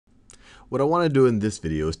What I want to do in this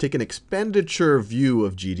video is take an expenditure view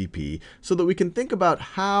of GDP so that we can think about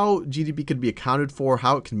how GDP can be accounted for,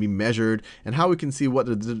 how it can be measured, and how we can see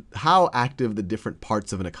how active the different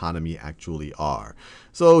parts of an economy actually are.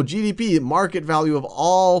 So GDP, market value of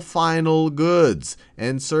all final goods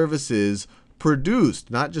and services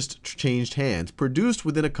produced, not just changed hands, produced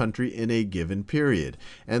within a country in a given period.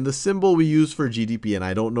 And the symbol we use for GDP, and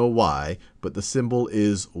I don't know why, but the symbol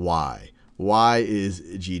is Y. Y is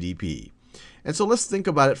GDP. And so let's think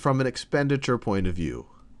about it from an expenditure point of view.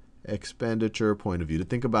 Expenditure point of view, to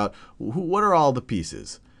think about what are all the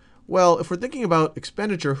pieces. Well, if we're thinking about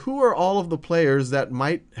expenditure, who are all of the players that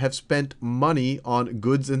might have spent money on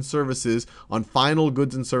goods and services, on final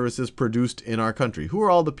goods and services produced in our country? Who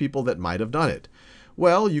are all the people that might have done it?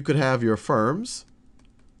 Well, you could have your firms.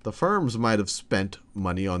 The firms might have spent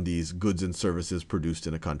money on these goods and services produced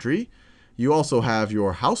in a country. You also have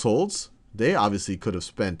your households. They obviously could have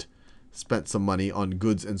spent some money on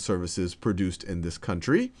goods and services produced in this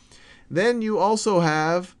country. Then you also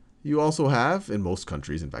have, in most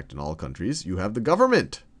countries, in fact in all countries, you have the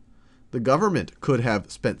government. The government could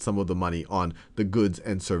have spent some of the money on the goods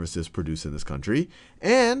and services produced in this country.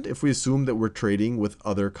 And if we assume that we're trading with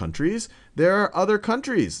other countries, there are other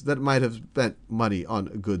countries that might have spent money on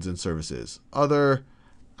goods and services. Other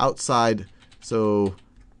outside, so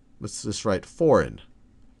let's just write foreign.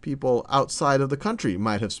 People outside of the country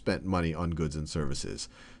might have spent money on goods and services.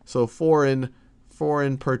 So foreign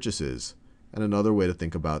purchases. And another way to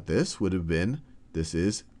think about this would have been, this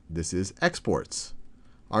is exports.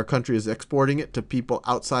 Our country is exporting it to people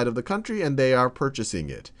outside of the country, and they are purchasing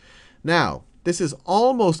it. Now, this is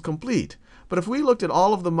almost complete. But if we looked at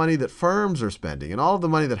all of the money that firms are spending, and all of the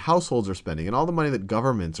money that households are spending, and all the money that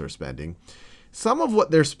governments are spending, some of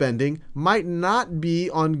what they're spending might not be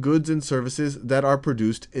on goods and services that are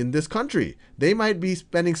produced in this country. They might be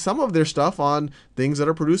spending some of their stuff on things that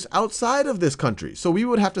are produced outside of this country. So we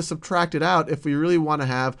would have to subtract it out if we really want to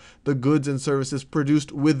have the goods and services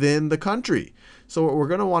produced within the country. So what we're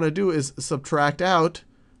going to want to do is subtract out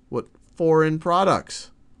what foreign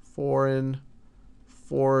products. Foreign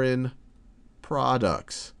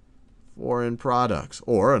products. Foreign products.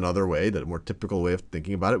 Or another way, the more typical way of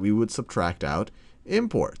thinking about it, we would subtract out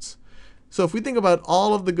imports. So if we think about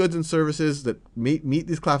all of the goods and services that meet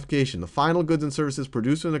these classifications, the final goods and services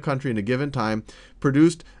produced in a country in a given time,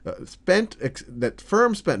 that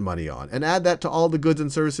firms spent money on, and add that to all the goods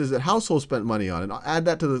and services that households spent money on, and add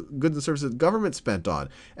that to the goods and services government spent on,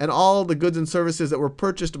 and all the goods and services that were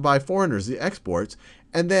purchased by foreigners, the exports,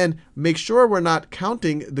 and then make sure we're not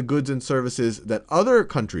counting the goods and services that other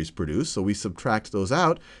countries produce, so we subtract those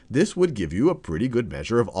out. This would give you a pretty good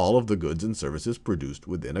measure of all of the goods and services produced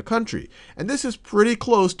within a country. And this is pretty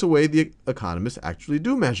close to the way the economists actually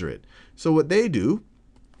do measure it. So what they do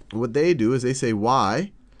is they say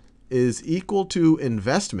Y is equal to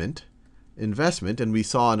investment, and we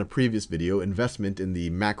saw in a previous video, investment in the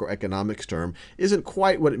macroeconomics term isn't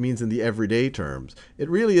quite what it means in the everyday terms. It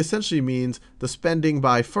really essentially means the spending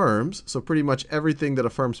by firms. So pretty much everything that a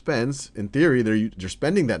firm spends, in theory, they're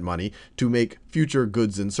spending that money to make future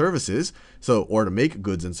goods and services, or to make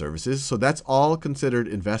goods and services. So that's all considered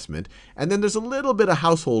investment. And then there's a little bit of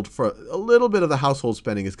the household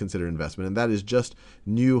spending is considered investment, and that is just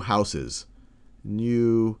new houses.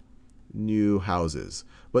 New houses.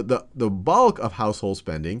 But the bulk of household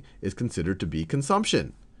spending is considered to be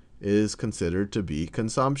consumption. And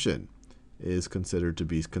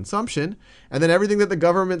then everything that the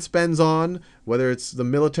government spends on, whether it's the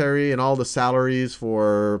military and all the salaries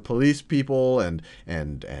for police people and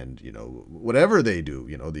whatever they do,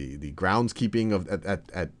 the groundskeeping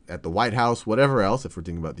at the White House, whatever else, if we're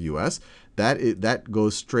thinking about the US, that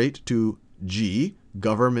goes straight to G,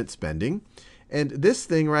 government spending. And this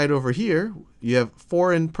thing right over here, you have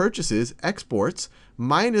foreign purchases, exports,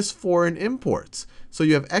 minus foreign imports. So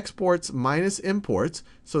you have exports minus imports.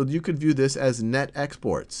 So you could view this as net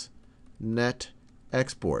exports. Net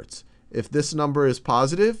exports. If this number is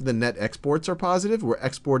positive, then net exports are positive. We're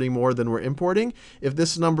exporting more than we're importing. If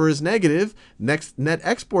this number is negative, net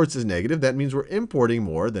exports is negative. That means we're importing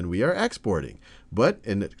more than we are exporting. But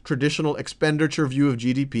in a traditional expenditure view of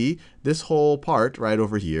GDP, this whole part right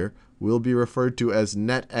over here will be referred to as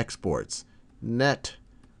net exports. Net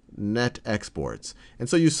exports. And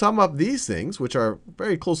so you sum up these things, which are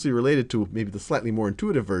very closely related to maybe the slightly more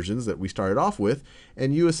intuitive versions that we started off with,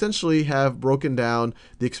 and you essentially have broken down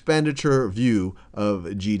the expenditure view of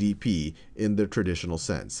GDP in the traditional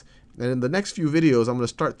sense. And in the next few videos, I'm going to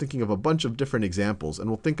start thinking of a bunch of different examples, and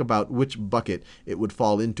we'll think about which bucket it would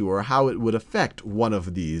fall into or how it would affect one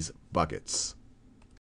of these buckets.